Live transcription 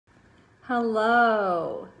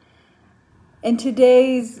Hello. In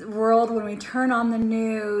today's world, when we turn on the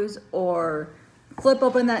news or flip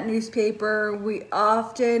open that newspaper, we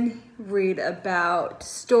often read about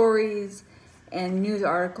stories and news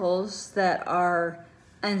articles that are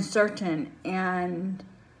uncertain and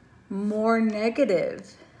more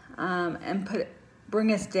negative and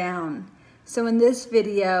bring us down. So in this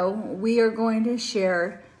video, we are going to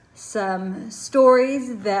share some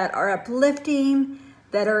stories that are uplifting,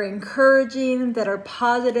 that are encouraging, that are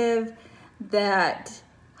positive, that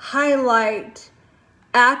highlight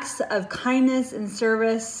acts of kindness and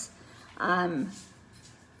service around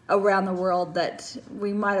the world that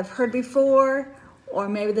we might have heard before, or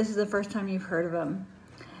maybe this is the first time you've heard of them.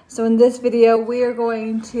 So in this video, we are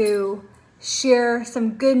going to share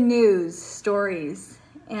some good news stories.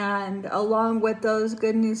 And along with those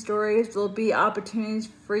good news stories, will be opportunities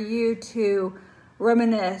for you to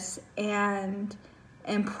reminisce and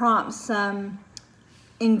prompt some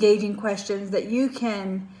engaging questions that you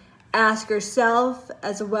can ask yourself,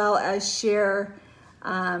 as well as share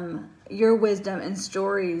your wisdom and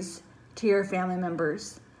stories to your family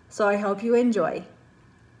members. So I hope you enjoy.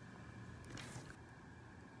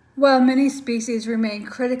 While many species remain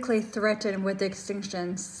critically threatened with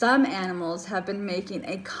extinction, some animals have been making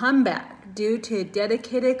a comeback due to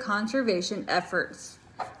dedicated conservation efforts.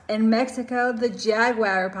 In Mexico, the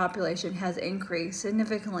jaguar population has increased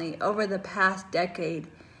significantly over the past decade,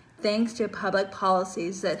 thanks to public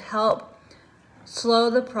policies that help slow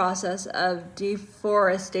the process of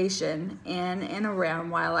deforestation in and around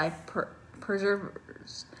wildlife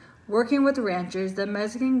preserves. Working with ranchers, the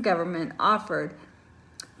Mexican government offered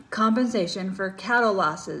compensation for cattle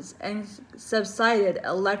losses and subsidized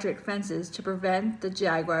electric fences to prevent the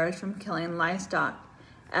jaguars from killing livestock.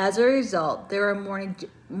 As a result, there are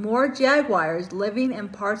more jaguars living in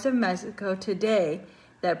parts of Mexico today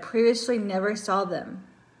that previously never saw them.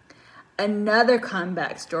 Another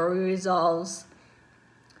comeback story revolves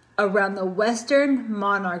around the western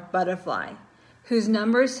monarch butterfly, whose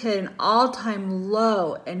numbers hit an all-time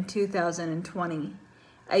low in 2020.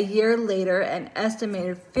 A year later, an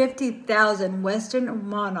estimated 50,000 western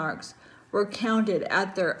monarchs were counted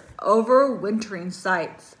at their overwintering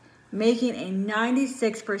sites, making a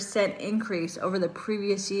 96% increase over the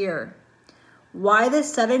previous year. Why the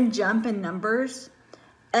sudden jump in numbers?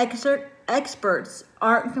 Experts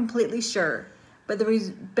aren't completely sure, but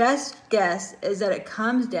the best guess is that it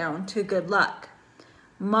comes down to good luck.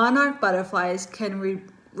 Monarch butterflies can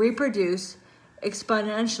reproduce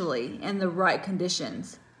exponentially in the right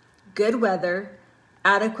conditions: good weather,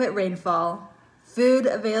 adequate rainfall, food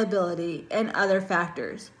availability, and other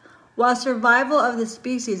factors. While survival of the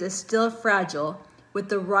species is still fragile, with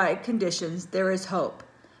the right conditions, there is hope.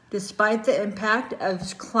 Despite the impact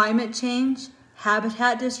of climate change,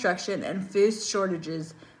 habitat destruction, and food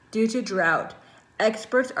shortages due to drought,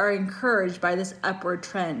 experts are encouraged by this upward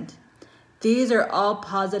trend. These are all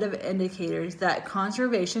positive indicators that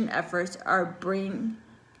conservation efforts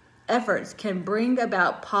can bring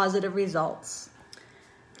about positive results.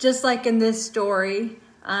 Just like in this story,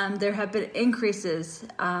 there have been increases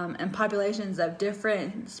in populations of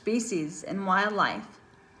different species and wildlife.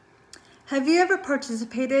 Have you ever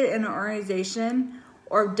participated in an organization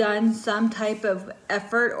or done some type of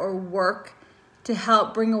effort or work to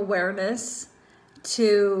help bring awareness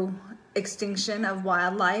to extinction of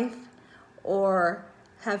wildlife, or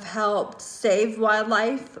have helped save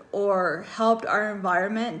wildlife, or helped our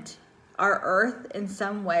environment, our earth, in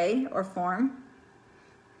some way or form?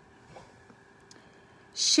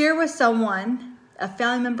 Share with someone, a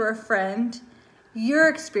family member, a friend, your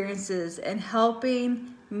experiences in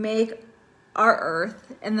helping make our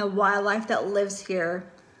earth and the wildlife that lives here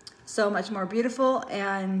so much more beautiful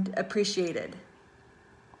and appreciated.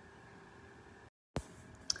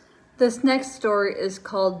 This next story is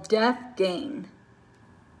called Deaf Gain.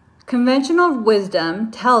 Conventional wisdom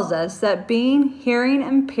tells us that being hearing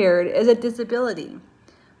impaired is a disability,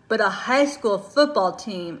 but a high school football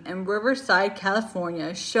team in Riverside,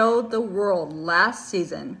 California showed the world last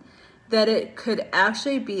season that it could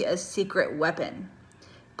actually be a secret weapon.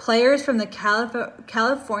 Players from the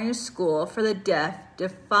California School for the Deaf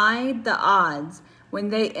defied the odds when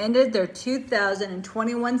they ended their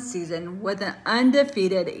 2021 season with an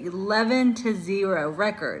undefeated 11-0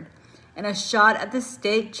 record and a shot at the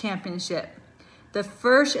state championship, the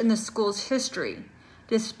first in the school's history.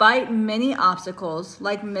 Despite many obstacles,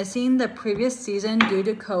 like missing the previous season due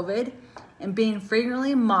to COVID and being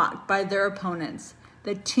frequently mocked by their opponents,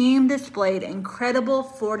 the team displayed incredible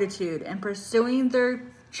fortitude in pursuing their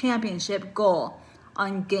championship goal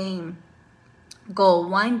one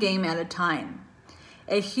game at a time.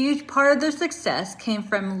 A huge part of their success came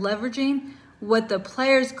from leveraging what the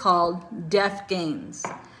players called deaf gains,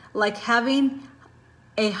 like having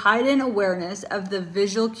a heightened awareness of the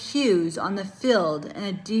visual cues on the field and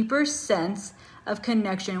a deeper sense of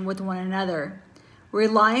connection with one another.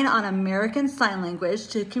 Relying on American Sign Language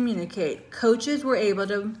to communicate, coaches were able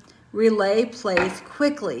to relay plays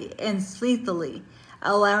quickly and sleathily,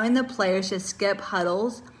 allowing the players to skip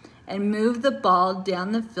huddles and move the ball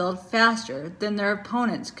down the field faster than their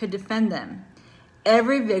opponents could defend them.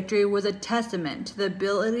 Every victory was a testament to the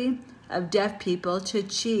ability of deaf people to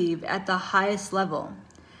achieve at the highest level.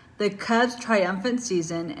 The Cubs' triumphant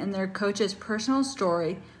season and their coach's personal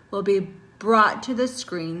story will be brought to the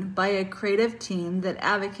screen by a creative team that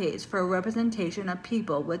advocates for a representation of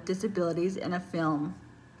people with disabilities in a film.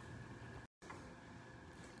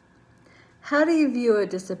 How do you view a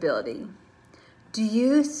disability? Do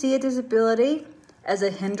you see a disability as a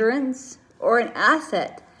hindrance or an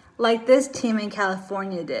asset like this team in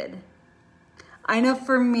California did? I know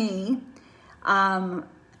for me,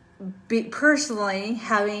 personally,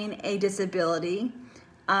 having a disability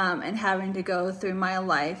and having to go through my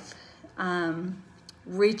life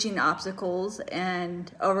reaching obstacles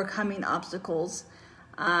and overcoming obstacles,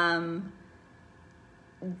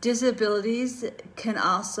 disabilities can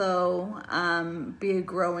also be a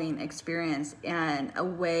growing experience and a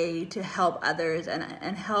way to help others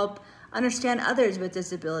and help understand others with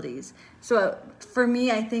disabilities. So for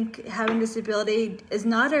me, I think having disability is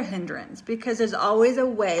not a hindrance because there's always a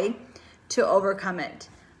way to overcome it.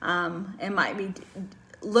 It might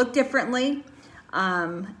look differently,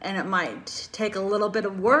 and it might take a little bit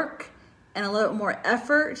of work and a little more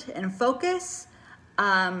effort and focus,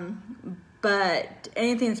 but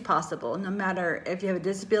anything is possible, no matter if you have a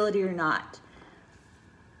disability or not.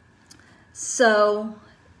 So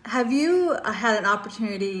have you had an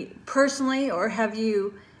opportunity personally, or have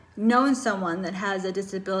you known someone that has a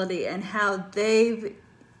disability and how they've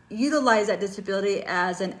utilized that disability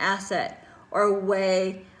as an asset or a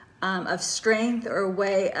way of strength or a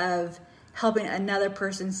way of helping another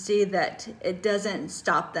person see that it doesn't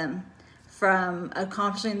stop them from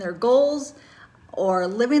accomplishing their goals or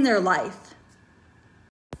living their life?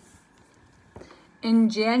 In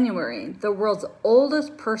January, the world's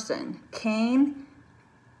oldest person, Kane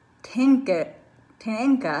Tanaka,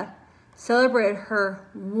 celebrated her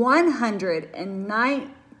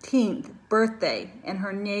 119th birthday in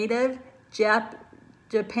her native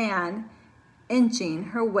Japan, inching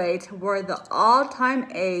her way toward the all-time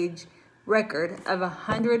age record of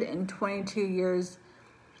 122 years,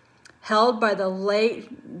 held by the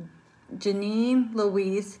late Jeanne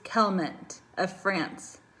Louise Calment of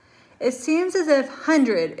France. It seems as if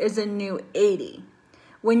 100 is a new 80.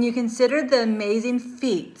 When you consider the amazing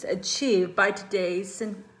feats achieved by today's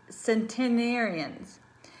centenarians.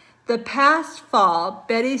 The past fall,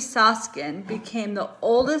 Betty Soskin became the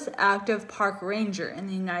oldest active park ranger in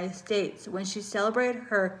the United States when she celebrated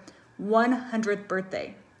her 100th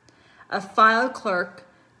birthday. A file clerk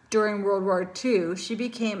during World War II, she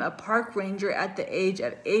became a park ranger at the age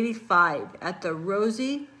of 85 at the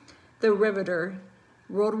Rosie the Riveter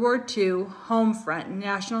World War II Homefront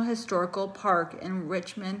National Historical Park in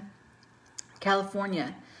Richmond,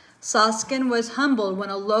 California. Soskin was humbled when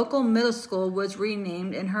a local middle school was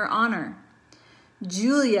renamed in her honor.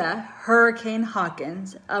 Julia Hurricane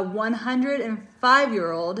Hawkins, a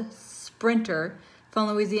 105-year-old sprinter from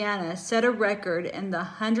Louisiana, set a record in the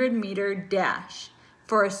 100-meter dash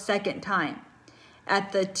for a second time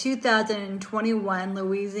at the 2021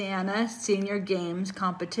 Louisiana Senior Games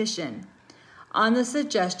competition. On the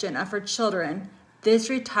suggestion of her children, this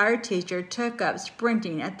retired teacher took up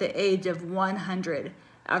sprinting at the age of 100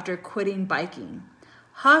 after quitting biking.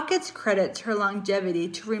 Hawkins credits her longevity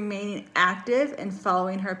to remaining active and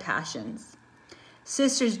following her passions.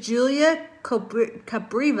 Sisters Julia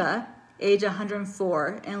Cabriva, age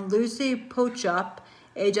 104, and Lucy Pochop,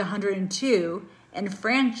 age 102, and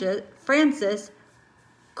Frances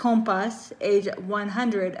Compas, age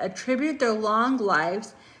 100, attribute their long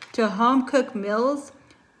lives to home-cooked meals,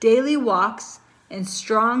 daily walks, and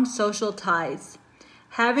strong social ties.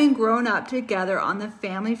 Having grown up together on the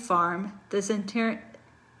family farm, the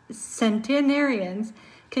centenarians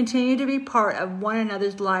continue to be part of one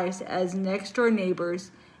another's lives as next-door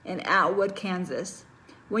neighbors in Atwood, Kansas.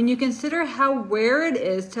 When you consider how rare it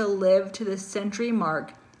is to live to the century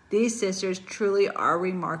mark, these sisters truly are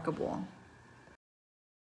remarkable.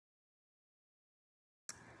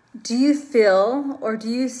 Do you feel or do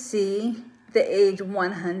you see the age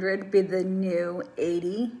 100 be the new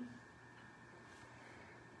 80?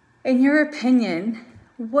 In your opinion,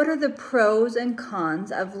 what are the pros and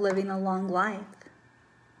cons of living a long life?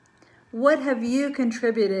 What have you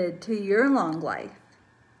contributed to your long life?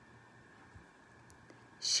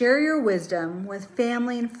 Share your wisdom with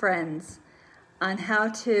family and friends on how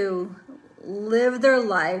to live their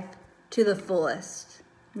life to the fullest,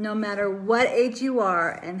 no matter what age you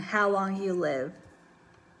are and how long you live.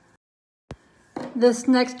 This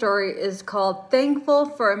next story is called Thankful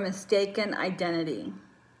for a Mistaken Identity.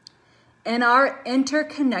 In our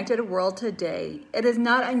interconnected world today, it is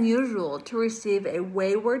not unusual to receive a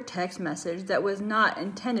wayward text message that was not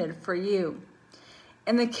intended for you.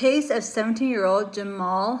 In the case of 17-year-old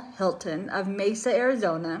Jamal Hilton of Mesa,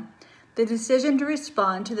 Arizona, the decision to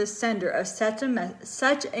respond to the sender of such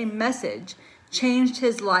a message changed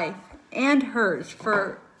his life and hers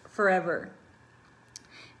forever.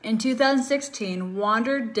 In 2016,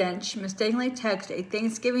 Wanda Dench mistakenly texted a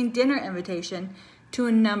Thanksgiving dinner invitation to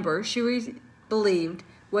a number she believed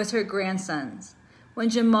was her grandson's. When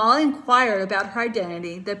Jamal inquired about her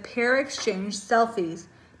identity, the pair exchanged selfies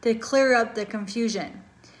to clear up the confusion.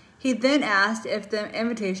 He then asked if the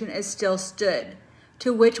invitation is still stood,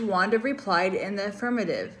 to which Wanda replied in the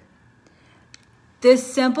affirmative.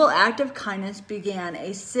 This simple act of kindness began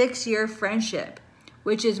a 6-year friendship,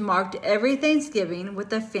 which is marked every Thanksgiving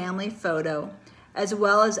with a family photo, as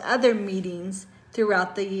well as other meetings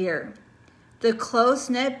throughout the year. The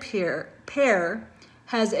close-knit pair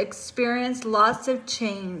has experienced lots of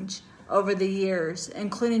change over the years,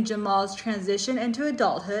 including Jamal's transition into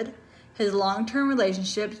adulthood, his long-term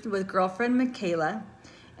relationships with girlfriend Michaela,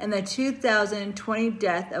 and the 2020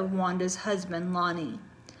 death of Wanda's husband, Lonnie.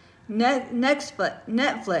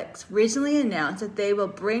 Netflix recently announced that they will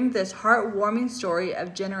bring this heartwarming story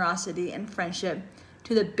of generosity and friendship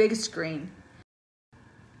to the big screen.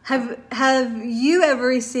 Have you ever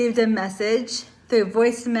received a message through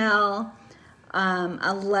voicemail,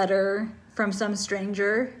 a letter from some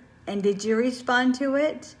stranger, and did you respond to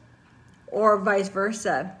it? Or vice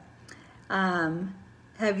versa?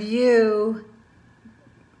 Have you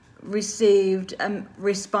received a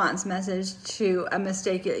response message to a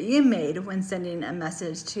mistake that you made when sending a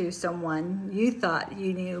message to someone you thought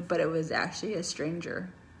you knew, but it was actually a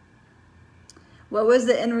stranger? What was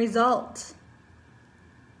the end result?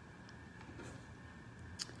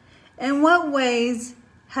 In what ways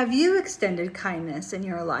have you extended kindness in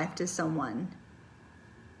your life to someone?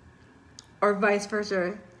 Or vice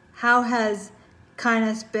versa, how has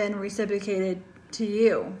kindness been reciprocated to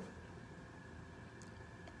you?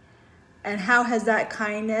 And how has that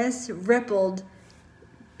kindness rippled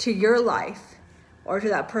to your life or to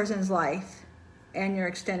that person's life and your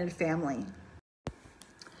extended family?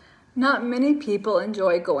 Not many people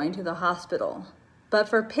enjoy going to the hospital, but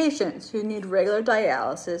for patients who need regular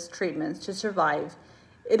dialysis treatments to survive,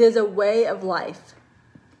 it is a way of life.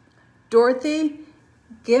 Dorothy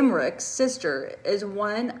Gimrick's sister is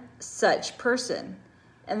one such person,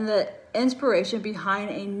 and the inspiration behind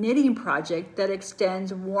a knitting project that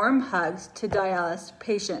extends warm hugs to dialysis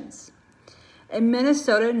patients. A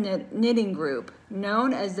Minnesota knitting group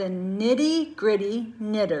known as the Nitty Gritty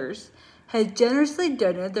Knitters has generously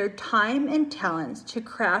donated their time and talents to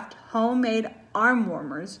craft homemade arm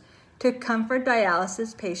warmers to comfort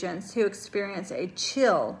dialysis patients who experience a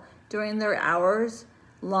chill during their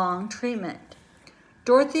hours-long treatment.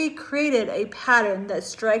 Dorothy created a pattern that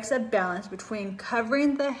strikes a balance between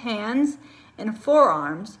covering the hands and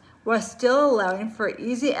forearms while still allowing for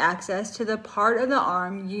easy access to the part of the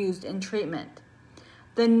arm used in treatment.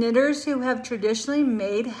 The knitters, who have traditionally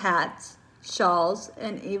made hats, shawls,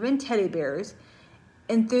 and even teddy bears,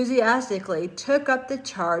 enthusiastically took up the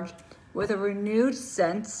charge with a renewed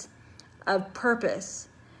sense of purpose,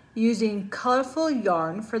 using colorful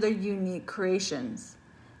yarn for their unique creations.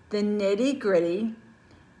 The nitty-gritty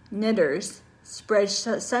knitters spread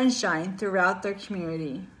sunshine throughout their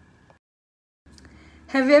community.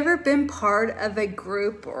 Have you ever been part of a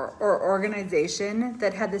group or organization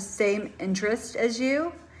that had the same interest as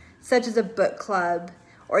you, such as a book club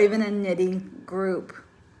or even a knitting group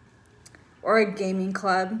or a gaming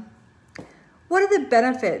club? What are the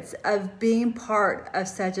benefits of being part of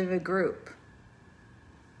such a group?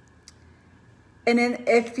 And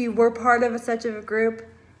if you were part of such a group,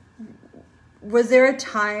 was there a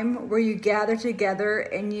time where you gathered together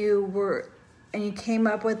and you came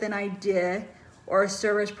up with an idea or a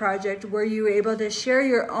service project where you were able to share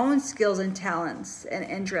your own skills and talents and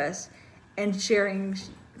interests and sharing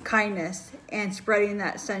kindness and spreading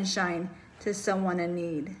that sunshine to someone in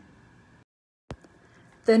need?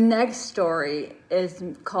 The next story is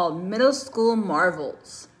called Middle School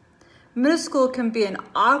Marvels. Middle school can be an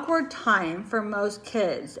awkward time for most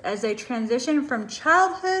kids as they transition from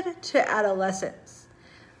childhood to adolescence.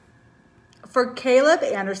 For Caleb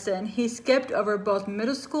Anderson, he skipped over both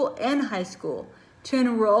middle school and high school to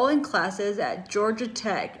enroll in classes at Georgia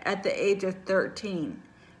Tech at the age of 13,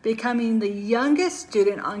 becoming the youngest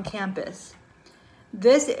student on campus.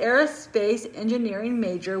 This aerospace engineering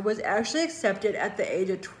major was actually accepted at the age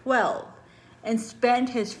of 12 and spent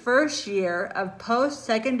his first year of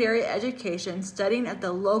post-secondary education studying at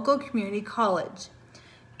the local community college.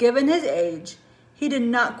 Given his age, he did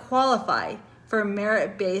not qualify for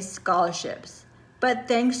merit-based scholarships, but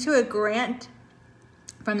thanks to a grant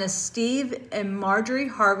from the Steve and Marjorie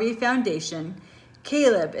Harvey Foundation,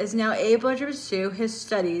 Caleb is now able to pursue his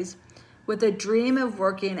studies with a dream of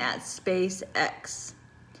working at SpaceX.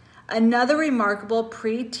 Another remarkable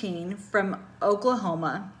preteen from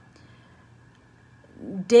Oklahoma,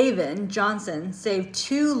 Davin Johnson, saved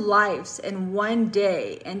 2 lives in one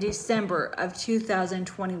day in December of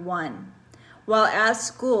 2021. While at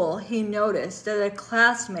school, he noticed that a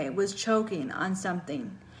classmate was choking on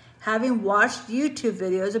something. Having watched YouTube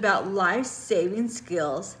videos about life-saving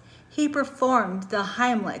skills, he performed the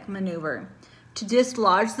Heimlich maneuver to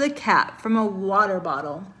dislodge the cap from a water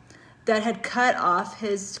bottle that had cut off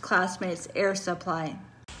his classmate's air supply.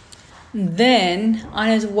 Then, on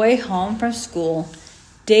his way home from school,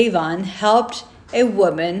 Davon helped a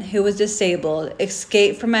woman who was disabled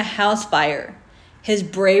escape from a house fire. His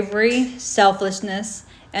bravery, selflessness,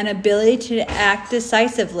 and ability to act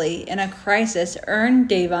decisively in a crisis earned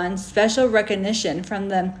Davon special recognition from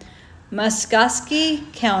the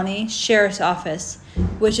Muskogee County Sheriff's Office,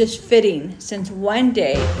 which is fitting since one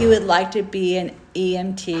day he would like to be an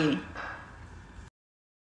EMT.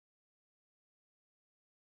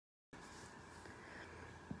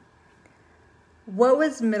 What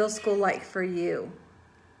was middle school like for you?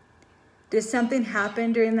 Did something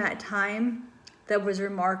happen during that time that was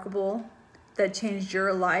remarkable, that changed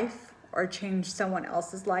your life or changed someone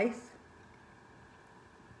else's life?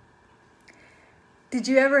 Did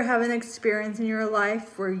you ever have an experience in your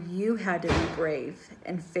life where you had to be brave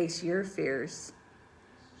and face your fears?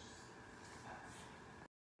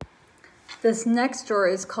 This next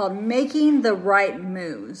story is called Making the Right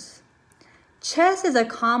Moves. Chess is a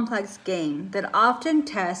complex game that often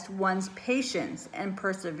tests one's patience and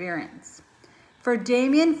perseverance. For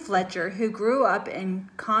Damian Fletcher, who grew up in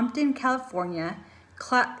Compton, California,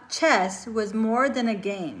 chess was more than a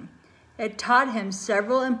game. It taught him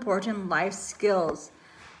several important life skills,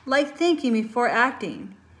 like thinking before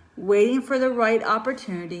acting, waiting for the right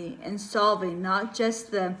opportunity, and solving not just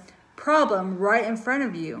the problem right in front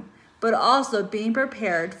of you, but also being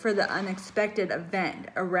prepared for the unexpected event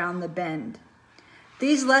around the bend.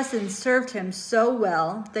 These lessons served him so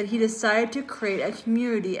well that he decided to create a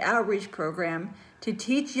community outreach program to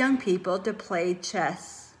teach young people to play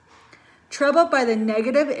chess. Troubled by the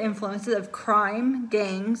negative influences of crime,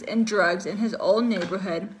 gangs, and drugs in his old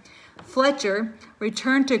neighborhood, Fletcher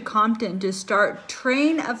returned to Compton to start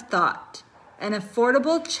Train of Thought, an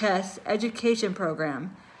affordable chess education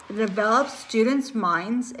program that develops students'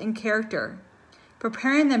 minds and character,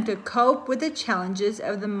 preparing them to cope with the challenges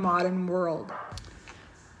of the modern world.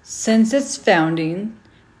 Since its founding,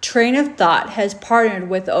 Train of Thought has partnered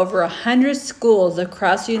with over 100 schools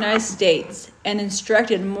across the United States and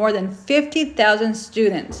instructed more than 50,000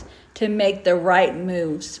 students to make the right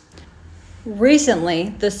moves. Recently,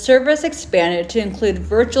 the service expanded to include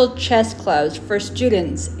virtual chess clubs for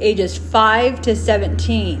students ages 5 to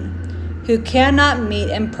 17 who cannot meet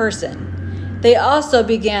in person. They also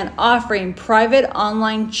began offering private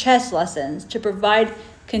online chess lessons to provide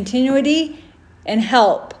continuity and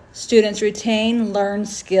help students retain learned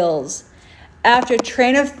skills. After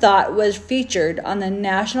Train of Thought was featured on the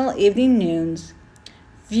national evening news,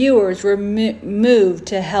 viewers were moved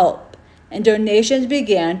to help, and donations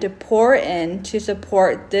began to pour in to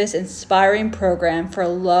support this inspiring program for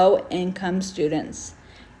low-income students.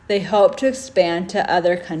 They hope to expand to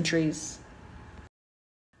other countries.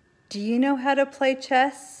 Do you know how to play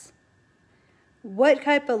chess? What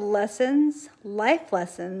type of lessons, life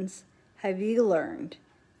lessons, have you learned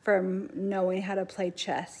from knowing how to play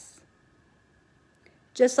chess?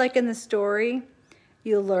 Just like in the story,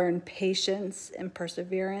 you learn patience and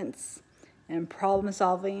perseverance and problem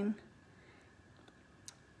solving.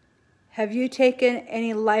 Have you taken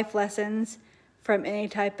any life lessons from any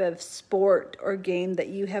type of sport or game that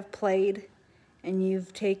you have played, and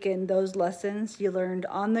you've taken those lessons you learned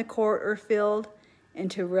on the court or field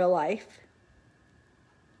into real life?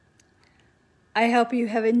 I hope you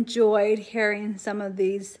have enjoyed hearing some of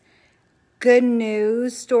these good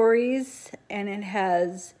news stories, and it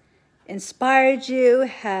has inspired you,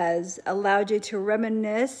 has allowed you to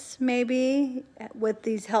reminisce maybe with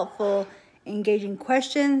these helpful engaging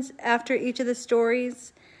questions after each of the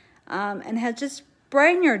stories, and have just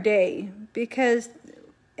brighten your day, because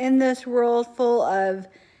in this world full of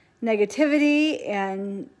negativity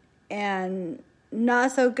and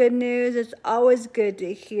not so good news, it's always good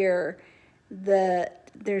to hear that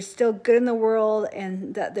there's still good in the world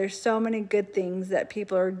and that there's so many good things that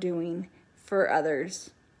people are doing for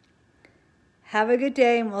others. Have a good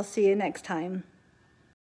day, and we'll see you next time.